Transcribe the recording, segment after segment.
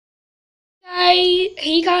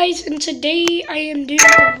Hey guys, and today I am doing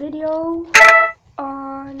a video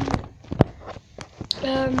on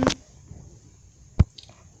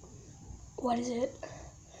what is it?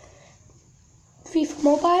 FIFA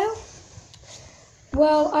Mobile.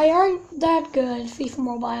 Well, I aren't that good at FIFA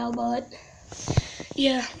Mobile, but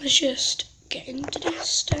yeah, let's just get into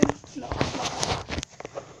this then. No.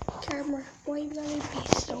 Camera, why you gotta be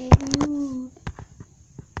so rude?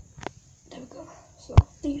 There we go. So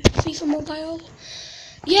FIFA Mobile.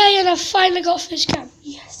 Yeah, and I finally got fish cam.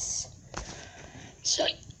 Yes. So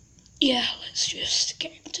yeah, let's just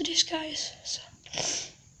get into this, guys. So,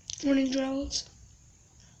 running drills.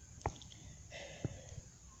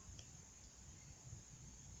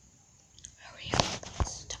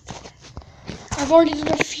 I've already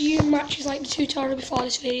done a few matches like the tutorial before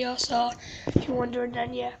this video, so if you're wondering,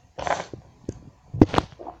 then yeah.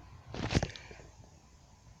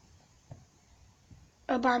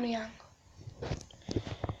 Aubameyang.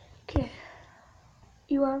 Okay.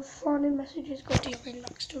 You have 400 messages. Go to your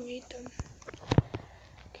inbox to read them.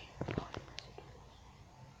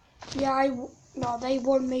 Yeah, no, they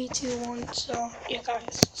won me 2-1, so yeah,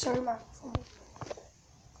 guys. Sorry, man.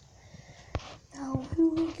 Now, who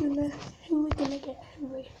we gonna get?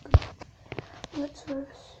 Let's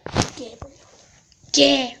first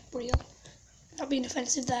Gabriel. Not being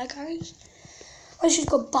offensive there, guys. Let's just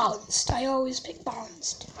go balanced. I always pick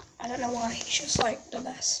balanced. I don't know why. It's just like the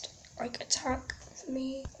best, like attack for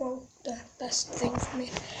me. Well, the best thing for me.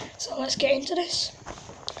 So let's get into this.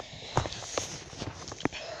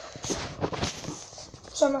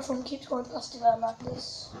 So my phone keeps going past it like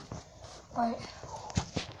this. Right.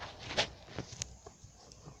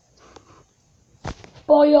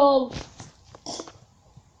 Boyle.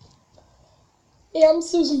 Yeah, I'm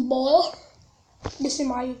Susan Boyle. This is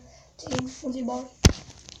my team, Fuzzy Boy.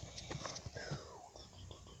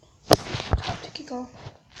 Time to kick off.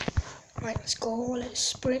 Right, let's go. Let's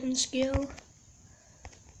sprint and skill.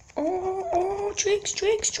 Oh, tricks.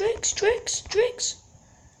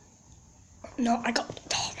 No, I got.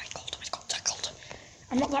 Oh my god, I got tackled.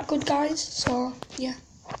 I'm not that good, guys. So yeah.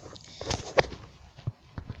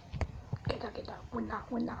 Get that. Win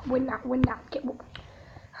that. Get.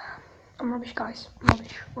 I'm rubbish, guys.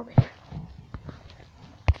 Rubbish.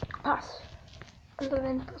 Pass. And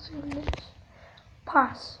then passing this.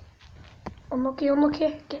 Pass. Unlucky.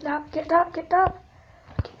 Get that. Oh my god.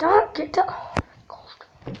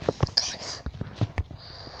 Guys.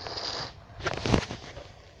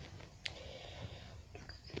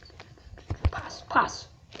 Pass.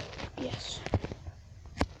 Yes.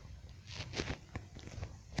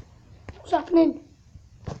 What's happening?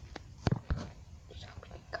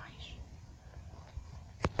 Guys?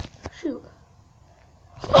 Shoot.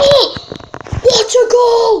 Oh!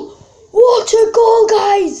 What a goal,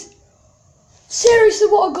 guys! Seriously,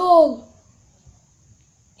 what a goal!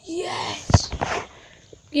 Yes!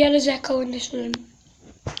 Yeah, there's echo in this room.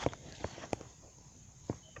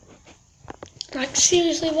 Like,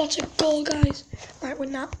 seriously, what a goal, guys. Right,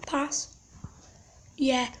 win that. Pass.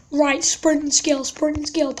 Yeah. Right, sprint and skill,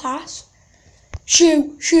 pass.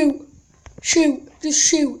 Shoot. Just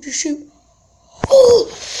shoot.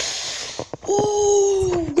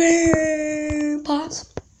 Oh, man. Pass.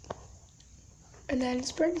 And then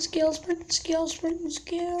sprint and skill.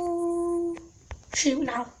 Shoot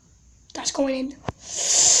now. That's going in.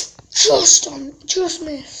 Just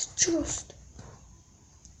missed.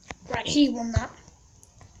 Right, he won that.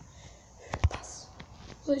 Pass.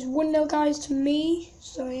 So it's 1-0, guys, to me.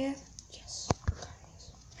 So yeah. Yes.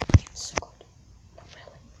 So good. Not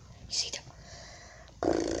really. You see that?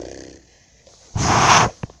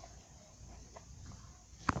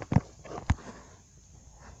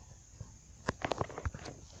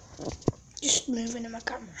 Just moving in my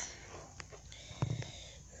camera.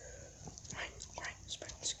 Right,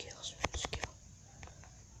 sprint skill.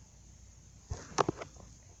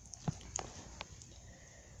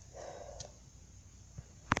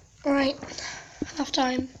 Alright, half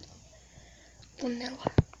time. 1-0.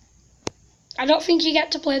 I don't think you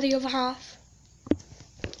get to play the other half. I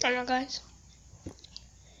don't know, guys.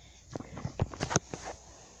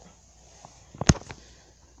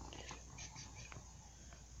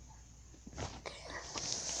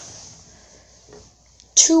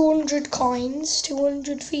 $200 coins,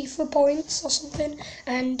 200 FIFA points or something,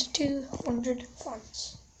 and 200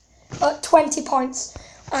 funds. 20 points.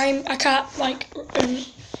 I can't like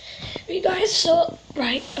you guys. So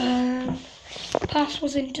right, pass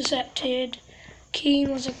was intercepted.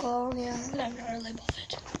 Keane was a goal. Yeah, I'm not really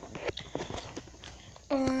bothered.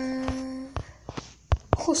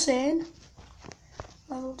 Hussein,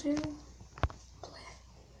 level 2. Play.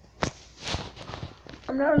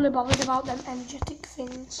 I'm not really bothered about them energetic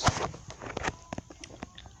things.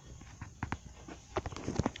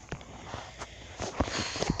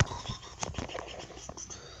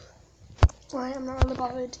 Right, I'm not really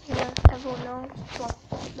bothered. Yeah, everyone knows. Well,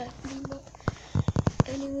 definitely, but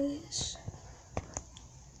anyways.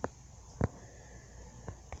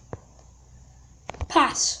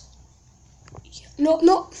 Pass.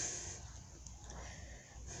 No.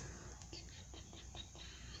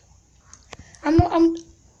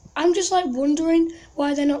 I'm just like wondering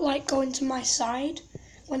why they're not like going to my side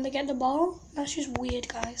when they get the ball. That's just weird,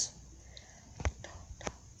 guys.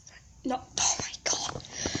 No, oh my god.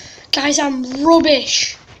 Guys, I'm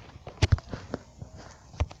rubbish.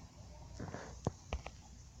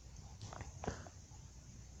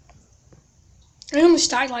 I only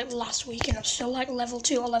started like last week and I'm still like level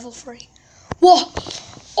 2 or level 3. What?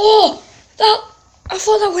 Oh, I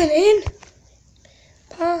thought that went in.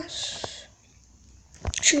 Pass.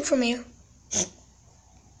 Shoot from here.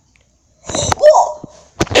 What?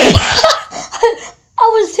 I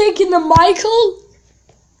was taking the Michael.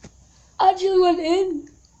 Actually went in.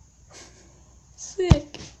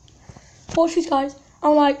 Sick. Watch these guys.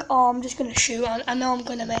 I'm like, oh, I'm just gonna shoot. I know I'm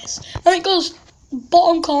gonna miss. And it goes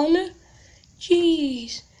bottom corner.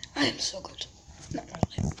 Jeez, I am so good. Not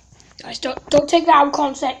really. Guys, don't take that out of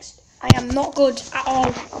context. I am not good at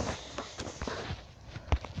all.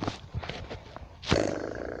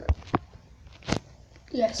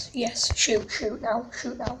 Yes, shoot now.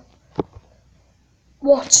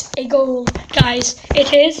 What a goal, guys.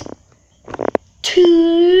 It is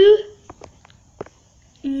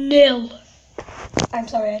 2-0. I'm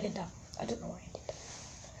sorry I did that. I don't know why I did that.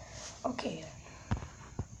 Okay.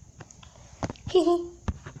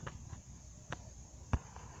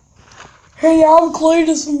 Hey, I'm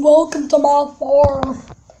Cletus and welcome to my farm.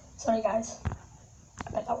 Sorry guys.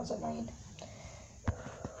 I bet that was annoying.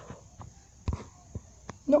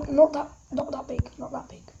 No, not that big. I'll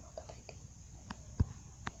do.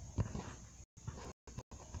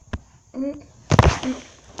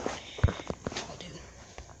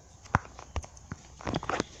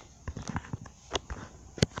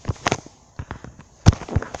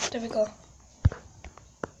 There we go.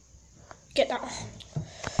 Get that one.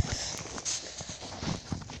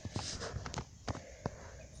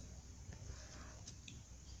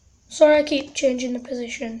 Sorry I keep changing the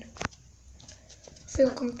position. I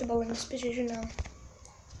feel comfortable in this position now.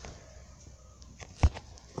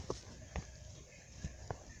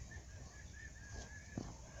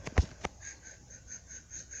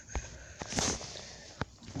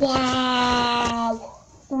 Wow.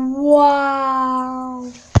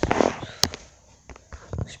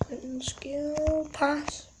 Sprinting skill,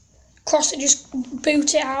 pass. Cross it, just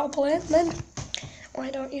boot it out of play then. Why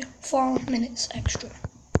don't you? 4 minutes extra.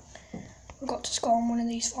 We've got to score in one of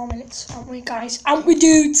these 4 minutes, aren't we, guys? Aren't we,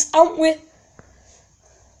 dudes? Aren't we?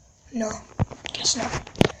 No, guess not.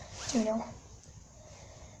 2-0.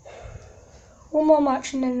 One more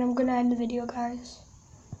match and then I'm going to end the video, guys.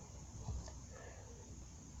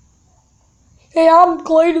 Hey, I'm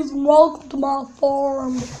Cletus and welcome to my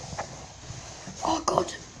farm. Oh,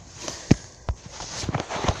 God.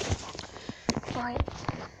 Right.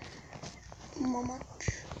 One more match.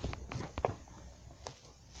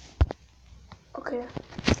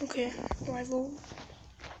 Okay, rival.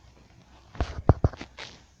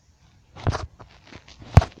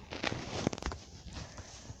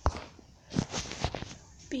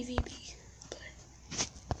 BVB. Play.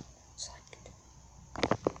 Select.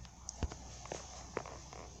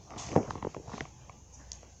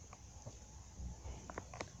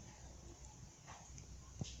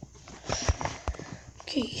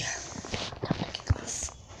 Okay.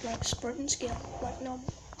 Like sprint and skill, like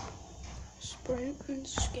normal. Sprint and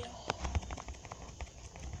skill.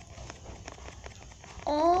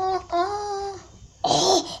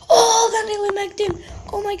 Oh, that nearly megged him.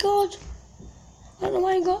 Oh my god. I don't know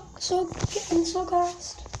why I got getting so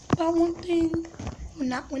gassed about one thing. We're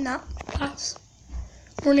not. Pass.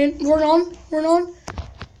 Run on.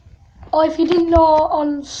 Oh, if you didn't know,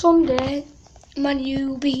 on Sunday, Man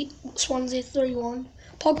U beat Swansea 3-1.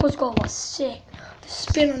 Pogba's goal was sick. The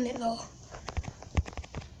spin on it though.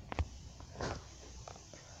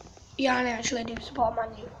 Yeah, I actually do support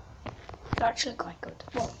Man U. They're actually quite good.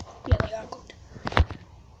 Well, yeah, they are good.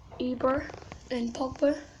 Ibra and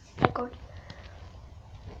Pogba, they're good.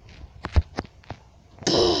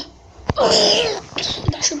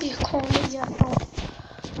 That should be a corner, yeah. No.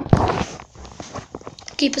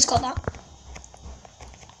 Keeper's got that.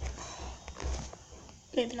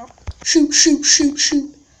 Maybe not. Shoot.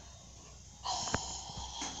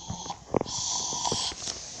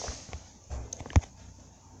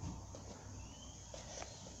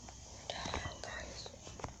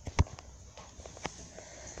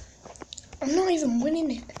 I'm not even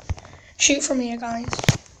winning it. Shoot from here, guys.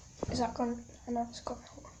 Is that gone? I know it's gone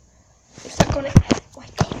out. Is that gone? Oh my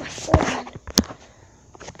god, my phone.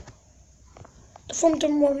 The phone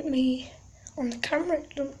doesn't want me on the camera.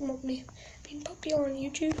 It doesn't want me being popular on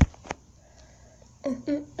YouTube.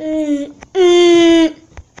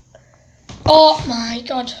 Oh my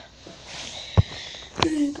god.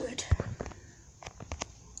 Very good.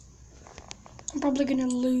 I'm probably going to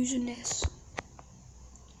lose in this.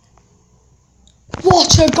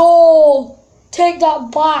 What a goal! Take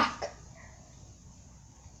that back.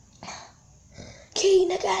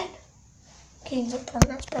 Keane again. Keane's up front,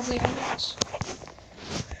 that's probably a loss.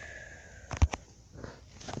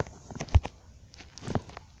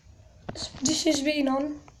 This has been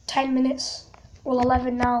on 10 minutes. Well,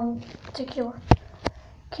 11 now in particular.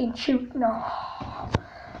 Keane shoot. No.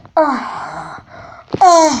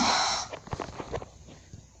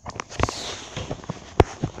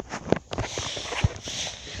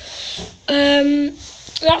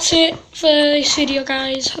 That's it for this video,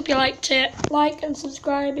 guys. Hope you liked it. Like and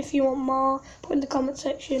subscribe if you want more. Put in the comment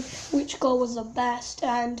section which goal was the best,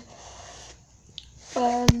 and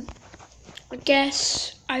I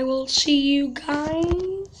guess I will see you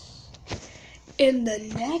guys in the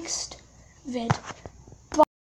next vid.